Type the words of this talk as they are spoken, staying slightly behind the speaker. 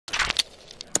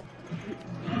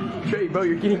Trey, bro,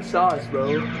 you're getting sauce,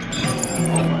 bro.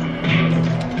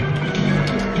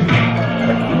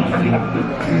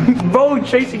 Bro,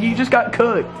 Tracy, you just got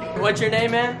cooked. What's your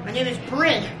name, man? My name is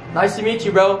Brent. Nice to meet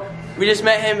you, bro. We just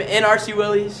met him in RC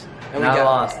Willie's. And we got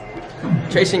lost.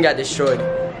 Tracy got destroyed.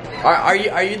 Are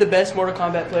you the best Mortal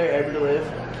Kombat player ever to live?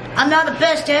 I'm not the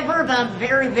best ever, but I'm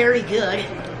very, very good.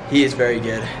 He is very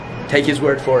good. Take his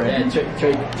word for it.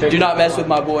 Yeah, do not mess with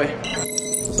my boy.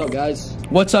 What's up, guys?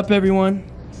 What's up, everyone?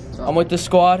 I'm with the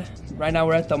squad. Right now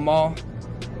we're at the mall.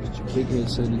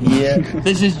 Yeah.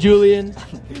 This is Julian.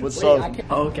 What's up?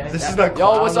 Oh, okay. This is the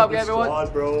Yo, what's up, of the everyone?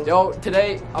 squad, bro. Yo,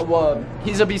 today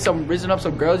he's gonna be rizzing up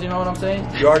some girls. You know what I'm saying?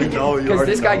 You already know. You Because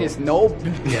already this guy know. gets no.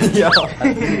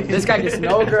 This guy gets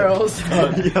no girls.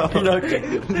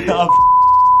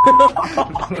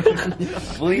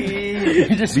 Please.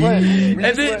 Just And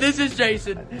this is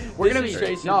Jason. We're gonna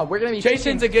be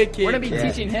Jason's a good kid. We're gonna be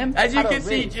teaching him. As you how to can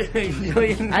see, rizz.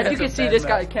 Julian. As you can see, this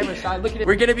guy camera shy. Look at it.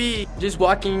 We're gonna be just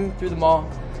walking through the mall,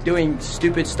 doing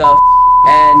stupid stuff,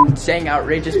 and saying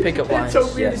outrageous pickup lines.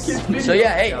 Yes. So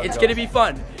yeah, hey, it's gonna be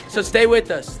fun. So stay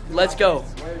with us. Let's go.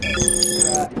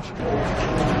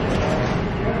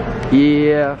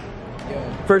 Yeah.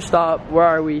 First stop, where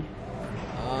are we?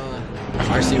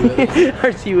 RC Willie.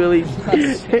 RC Willie's.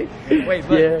 Wait,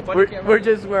 but Yeah,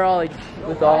 we're all like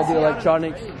with all the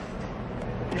electronics.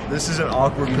 This is an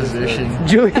awkward position.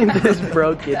 Julian just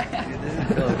broke it.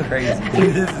 Crazy.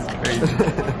 This is crazy.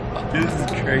 This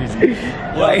is crazy.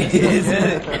 Why is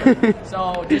it?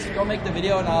 So just go make the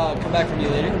video and I'll come back from you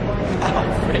later.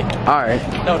 All right.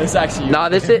 No, this is actually you. Nah,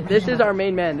 this is our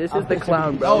main man. This is the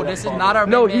clown, bro. No, this is not our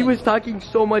No, main he man. was talking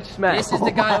so much smack. This is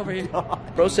the guy over here.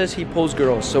 Bro says he pulls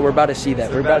girls, so we're about to see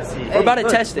that. We're about to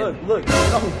test it. Look, you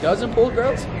know who doesn't pull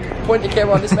girls? Point the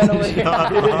camera on this man over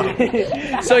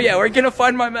here. So yeah, we're gonna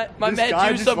find my man This guy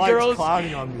Jew just some likes girls,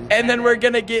 clowning on me. and then we're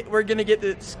gonna get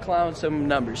this clown some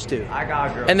numbers too. I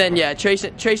got a girl. And then yeah,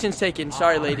 Trayson's taken.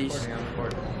 Sorry, ladies.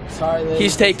 Sorry, ladies.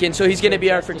 He's taken, so he's gonna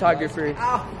be our photographer.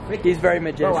 He's very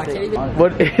majestic.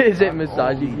 What is it,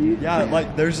 massaging you? Yeah,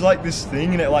 like there's like this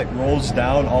thing and it like rolls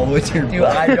down all the way to your Dude,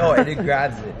 butt. I know, and it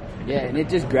grabs it. Yeah, and it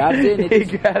just grabs it. And He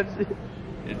grabs it.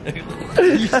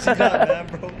 You see that, man,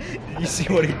 bro? You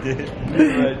see what he did?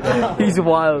 He's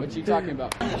wild. What you talking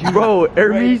about? Bro,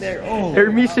 Hermes Oh.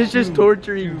 Hermes is just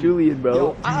torturing Julian,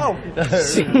 bro. Ow!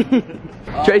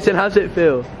 Trayson, how's it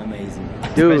feel? Amazing.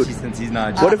 Dude. Especially since he's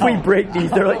not. What if we break these?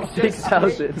 They're like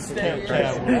 6,000.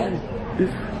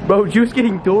 Bro, Juice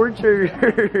getting tortured.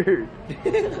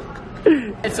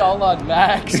 It's all on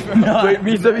Max, bro. Wait,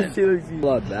 me, let me see.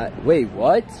 Blood that. Wait,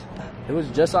 what? It was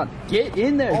just on. Get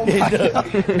in there. Oh my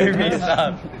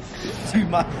God. Dude,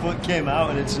 my foot came out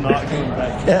and it's not coming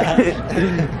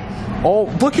back. Oh,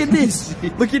 look at this.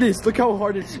 Look at this. Look how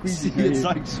hard it's squeezing. It's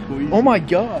like squeezing. Oh my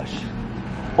gosh.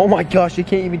 Oh my gosh, you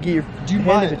can't even get your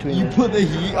hand in between You it. put the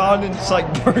heat on and it's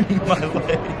like burning my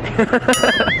leg.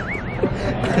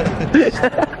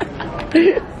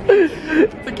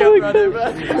 The camera on it,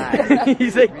 man.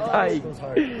 He's like dying.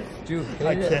 Dude,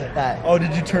 I can't. Oh,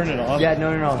 did you turn it off? Yeah,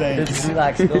 no. Thanks. Just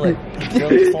relax, feel it.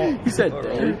 He said,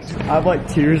 I have like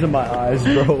tears in my eyes,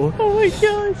 bro. oh my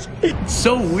gosh. It's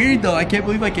so weird though. I can't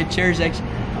believe like a chair is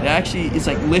actually it's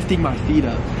like lifting my feet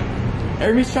up.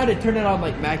 Hermes trying to turn it on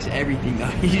like max everything though.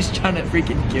 He's trying to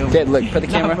freaking kill me. Okay, look, put the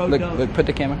Nah, camera. bro, Look, don't. look, put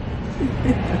the camera.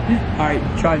 Alright,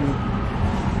 try me.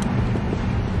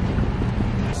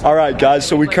 All right, guys.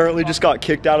 So we currently just got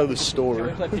kicked out of the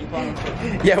store.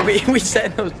 Yeah, we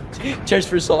sat in those chairs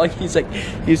for so long. He's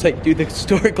like, dude, the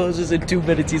store closes in 2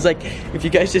 minutes. He's like, if you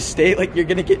guys just stay, like, you're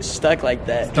gonna get stuck like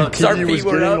that. Because he was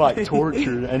getting like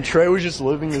tortured, and Trey was just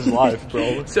living his life,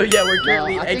 bro. So yeah, we're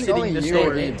currently I think exiting only the you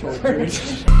store. are getting tortured.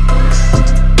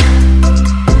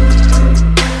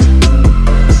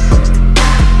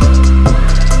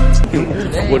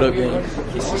 What up, gang?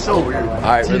 This is so weird. All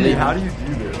right, really. How do you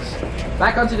do this?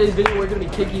 Back on today's video, we're gonna be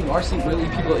kicking RC Willie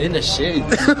people in the shit.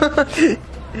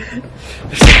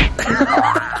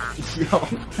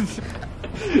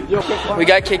 We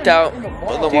got kicked out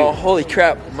of the mall. Holy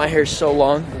crap, my hair's so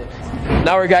long.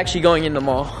 Now we're actually going in the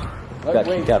mall. Got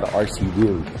kicked out of RC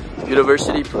Willie.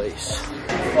 University Place.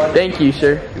 Thank you,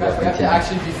 sir. That should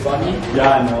actually be funny.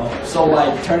 Yeah, I know. So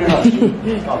like, turn it on.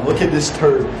 Oh, look at this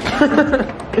turd.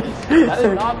 That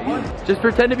is not funny. Just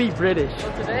pretend to be British.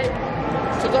 Today,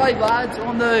 lads,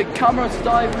 on the camera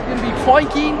style, we're gonna be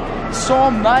pointing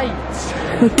some mates.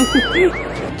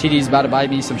 TD's about to buy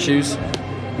me some shoes.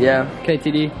 Yeah. Okay,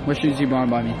 TD, what shoes you want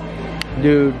to buy me?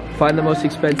 Dude, find the most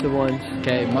expensive ones.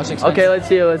 Okay, most expensive. Okay, let's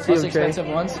see them, Most Trey. expensive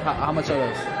ones. How much are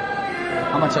those?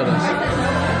 How much are those?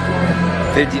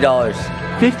 $50.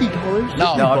 $50?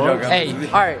 No, No, I'm joking. Hey,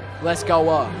 all right, let's go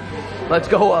up. Let's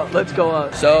go up. Let's go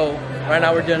up. So right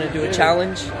now we're gonna do a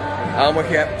challenge. We're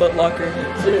here at Foot Locker.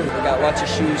 We got lots of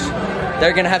shoes.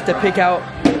 They're gonna have to pick out.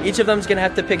 Each of them's gonna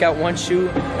have to pick out one shoe,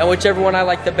 and whichever one I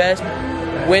like the best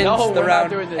wins the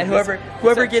round. And whoever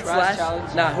gets last,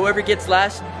 whoever gets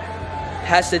last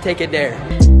has to take a dare.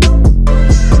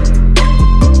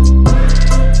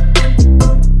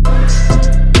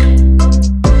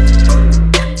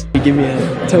 Give me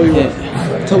a. Tell me what.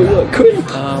 Tell me what. Quick.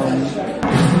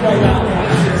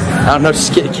 I don't know.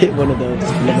 Just get one of those.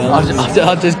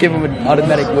 I'll just give him an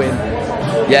automatic win.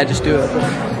 Yeah, just do it.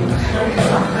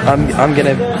 I'm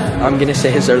gonna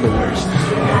say his are the worst.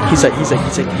 He's like,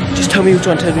 just tell me which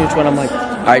one. Tell me which one. I'm like,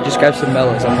 all right, just grab some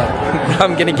mellows. I'm like,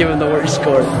 I'm gonna give him the worst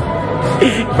score.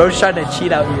 Bro's trying to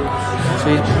cheat out here.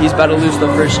 So he's about to lose the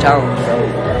first challenge, bro.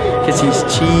 Cause he's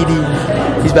cheating.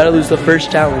 He's about to lose the first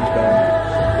challenge, bro.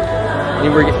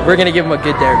 We're gonna give him a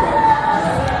good dare, bro.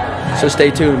 So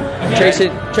stay tuned.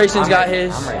 Trayson's got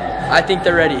his. I think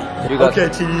they're ready. Okay,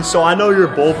 TD. So I know you're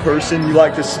a bold person. You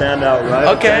like to stand out, right?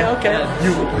 Okay.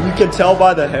 You can tell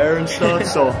by the hair and stuff.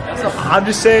 So I'm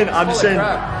just saying.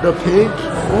 The pink.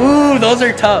 Ooh, those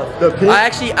are tough. The pink. I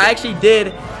actually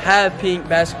did have pink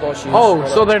basketball shoes. Oh,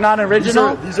 so they're not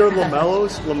original? These are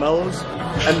lamellos,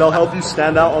 and they'll help you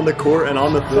stand out on the court and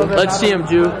on the field. Let's see them,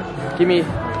 Jew. Give me.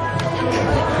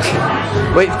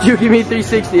 Wait, Jew, give me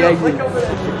 360. Exit.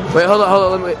 Wait, hold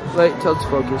on. Wait till it's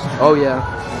focused. Oh yeah.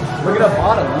 Look at the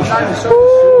bottom.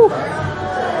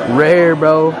 Rare,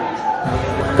 bro.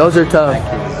 Those are tough.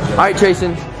 All right,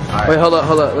 Trayson. Wait, hold up.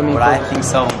 Let me. What I think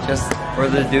so. Just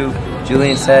further ado,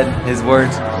 Julian said his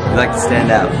words. We like to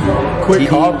stand out. Quick TD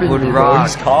copy, would bro. rock.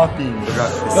 He's copying.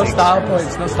 No style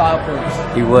points. No style points.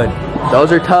 He would.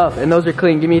 Those are tough, and those are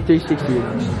clean. Give me a 360.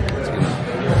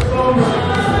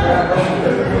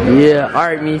 Yeah. All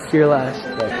right, Mies, you're last.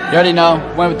 You already know.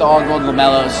 Went with the all gold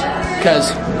lamellos.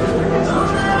 Cause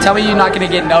tell me you're not gonna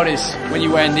get noticed when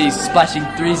you're wearing these, splashing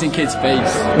threes in kids'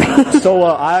 face. So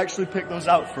I actually picked those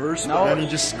out first, and then he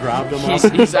just grabbed them.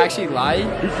 He's actually lying.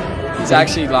 He's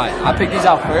actually lying. I picked these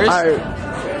out first. All right.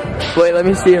 Wait, let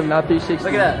me see him. Not 360.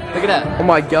 Look at that. Oh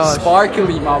my gosh.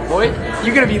 Sparkly, my boy.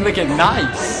 You're gonna be looking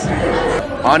nice.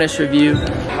 Honest review.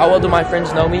 How well do my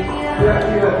friends know me?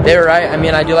 They were right. I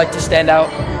mean, I do like to stand out.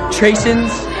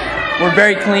 Trayson's were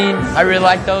very clean. I really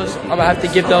like those. I'm gonna have to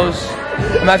give those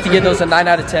a 9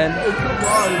 out of 10.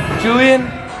 Julian,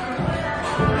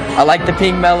 I like the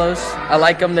pink mellows. I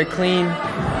like them. They're clean.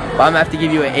 But I'm gonna have to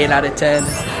give you an 8 out of 10.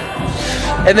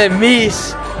 And then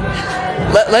Mies,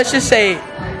 let's just say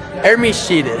Hermes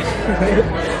cheated.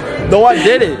 No, I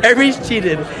didn't. Hermes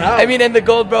cheated. How? I mean, and the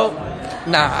gold, bro.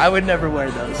 Nah, I would never wear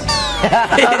those.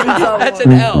 That's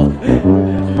an L.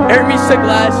 Hermes took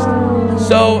last,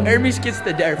 so Hermes gets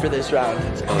the dare for this round.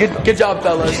 Good job,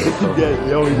 fellas.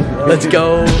 Let's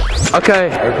go.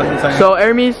 Okay, so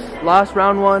Hermes lost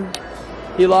round 1.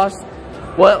 He lost.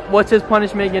 What's his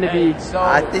punishment gonna be? So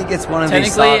I think it's one of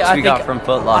these socks we got from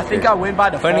Foot Locker. I think I win by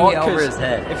default. Putting it over his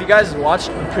head. If you guys watched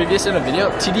previous in a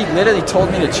video, TD literally told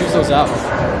me to choose those out.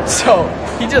 So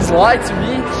he just lied to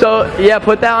me. So yeah,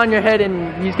 put that on your head,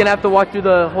 and he's gonna have to walk through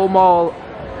the whole mall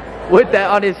with that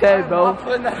on his head, bro. I'm not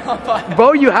putting that on my head.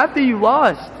 Bro, you have to. You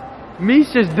lost. Mies,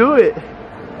 just do it.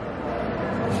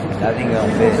 I think it'll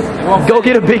fit. Go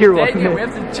get a bigger one. Dang it, we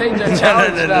have to change our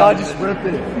challenge No, now. just rip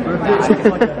it. Rip it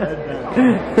like a headband.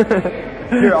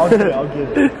 Here, I'll get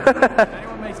it.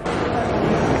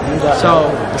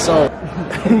 So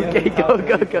Okay, go.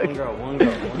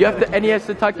 You have to, and he has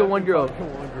to talk to one girl.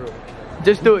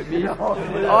 Just do it, Mies.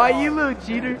 Oh, you little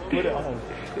cheater.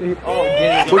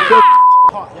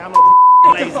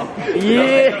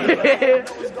 Yeah.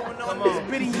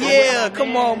 Yeah,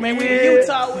 come on, man. We in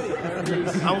Utah with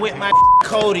it. I'm with my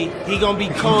Cody. He gonna be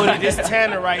Cody. This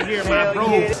Tanner right here, my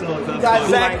bro. You guys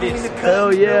Zach in the cut.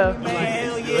 Hell yeah. Man,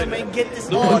 hell yeah, man. Get this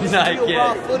all this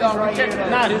raw footage right here.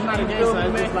 Nah, this not a game,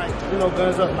 son. It's just like,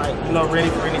 guns up, like, ready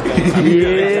for anything.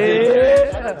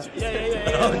 Yeah.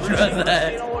 Don't trust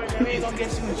that. We ain't gonna get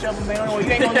you in trouble, man. You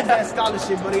ain't gonna lose that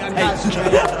scholarship, buddy. I got you,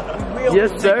 man.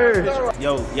 Yes, sir.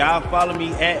 Yo, y'all follow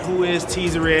me at Who Is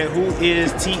Teasered, Who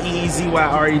Is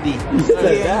Teezyred.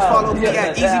 Yeah, you follow me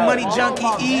at Easy Money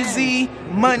Junkie, Easy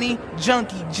Money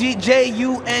Junkie,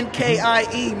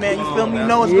 JUNKIE, man. You feel me? You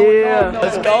know what's going on.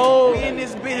 Let's go. We in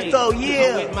this bitch, though,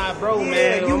 yeah. With my bro,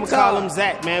 man. I'm gonna call him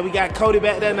Zach, man. We got Cody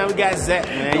back there, now we got Zach,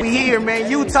 man. We here,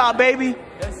 man. Utah, baby.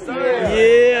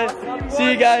 Yeah.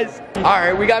 See you guys. All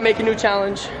right, we gotta make a new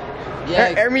challenge.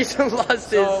 Yeah. Hermes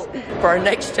lost his. For our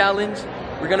next challenge,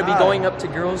 we're gonna be going up to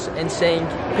girls and saying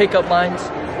pickup lines.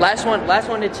 Last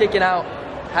one to chicken out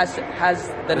has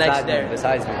the next there.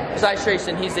 Besides me. Besides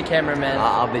Trayson, he's the cameraman.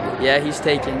 I'll be there. Yeah, he's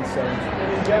taken. So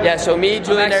yeah, so me,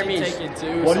 Julian, Hermes.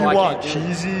 What do you want?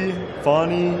 Cheesy,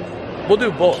 funny? We'll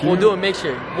do both. We'll do a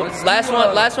mixture.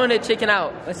 Last one to chicken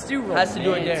out. Let's do has to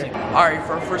do it there. All right,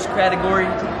 for our first category,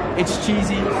 it's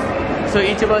cheesy. So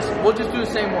each of us, we'll just do the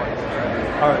same one.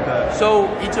 All right, guys. So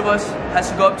each of us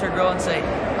has to go up to a girl and say,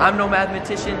 "I'm no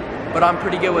mathematician, but I'm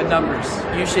pretty good with numbers.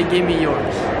 You should give me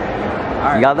yours." All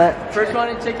right. You got that? First one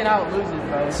to chicken out loses,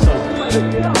 bro.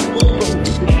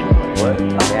 What?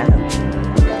 Yeah.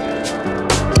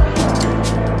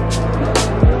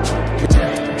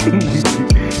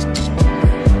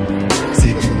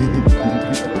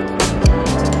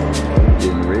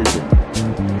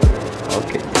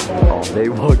 Okay. Oh, they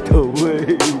walked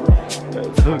away.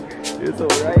 It's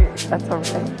alright. That's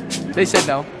alright. They said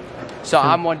no. So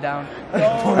I'm one down.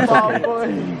 Alright,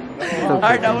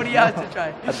 now what do you have to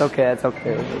try? That's okay, that's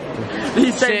okay.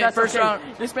 He's saying that's first okay. round.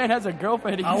 This man has a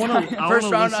girlfriend.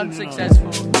 First round unsuccessful.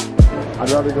 I'd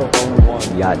rather go home with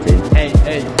one. Yeah, dude. Hey.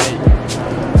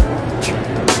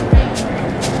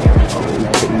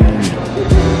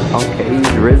 Okay,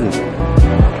 he's risen.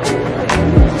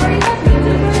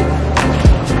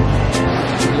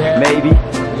 Yeah. Maybe.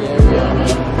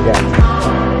 Yeah.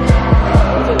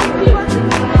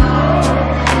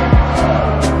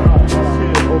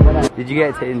 Did you get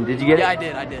it, Tayden? Did you get it? Yeah,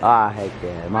 I did. Ah, heck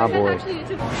yeah, my boy.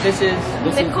 This is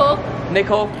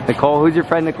Nicole. Nicole, who's your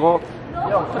friend, Nicole?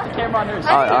 Yo, put the camera on her.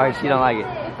 Alright, she don't like it.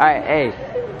 Alright, hey.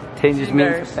 Tayden just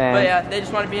meets a fan. But yeah, they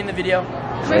just want to be in the video.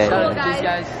 Yeah. Cool, These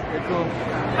guys, they're cool.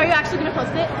 Are you actually gonna post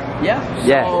it? Yeah.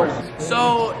 Yeah.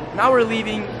 So now we're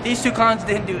leaving. These two clowns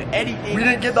didn't do anything. We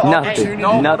didn't get the Nothing. opportunity.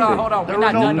 No, Nothing. hold on. There We're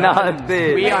were not no done yet.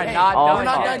 Nothing. We are not All done. We're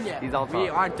not talk. done yet. He's all We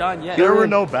talk. aren't done yet. There were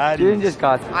no baddies. Julian just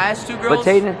got I asked two girls.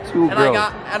 But Tayden, two and girls.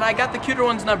 I got the cuter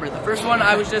one's number. The first one,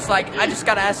 I was just like, I just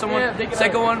gotta ask someone. Yeah,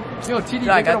 Second one, Yo, TD, I you're got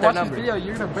gonna their watch number. this video.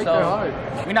 You're gonna break So- their heart.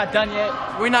 We're not done yet.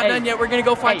 we're not Hey. done yet. We're gonna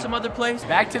go find Hey. some other place.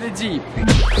 Back to the Jeep.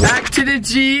 Back to the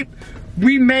Jeep.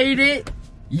 We made it.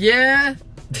 Yeah.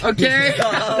 Okay.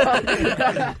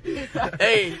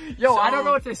 Hey, Yo, so I don't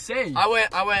know what to say. I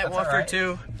went 1 for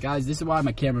 2. Guys, this is why I'm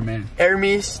a cameraman.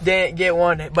 Hermes didn't get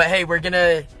one, but hey, we're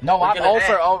gonna. No, we're I'm gonna 0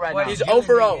 for 0 right now. He's 0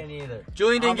 for 0.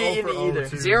 Julian didn't I'm get 0 for any 0 either.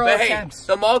 too. 0 But hey, attempts.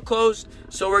 the mall closed,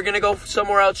 so we're gonna go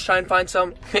somewhere else, try and find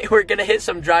some. We're gonna hit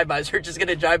some drive-bys. We're just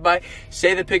gonna drive by,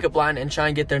 say the pickup line, and try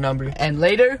and get their number. And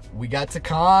later, we got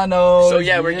Takano. So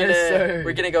yeah, we're Yes,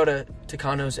 gonna go to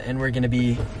Takano's, and we're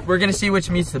gonna see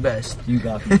which meat's the best. You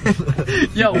got me.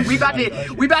 Yo, we about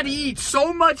to eat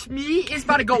so much meat, it's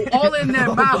about to go all in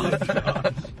their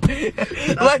mouth.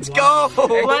 Let's go.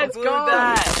 Let's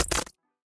go.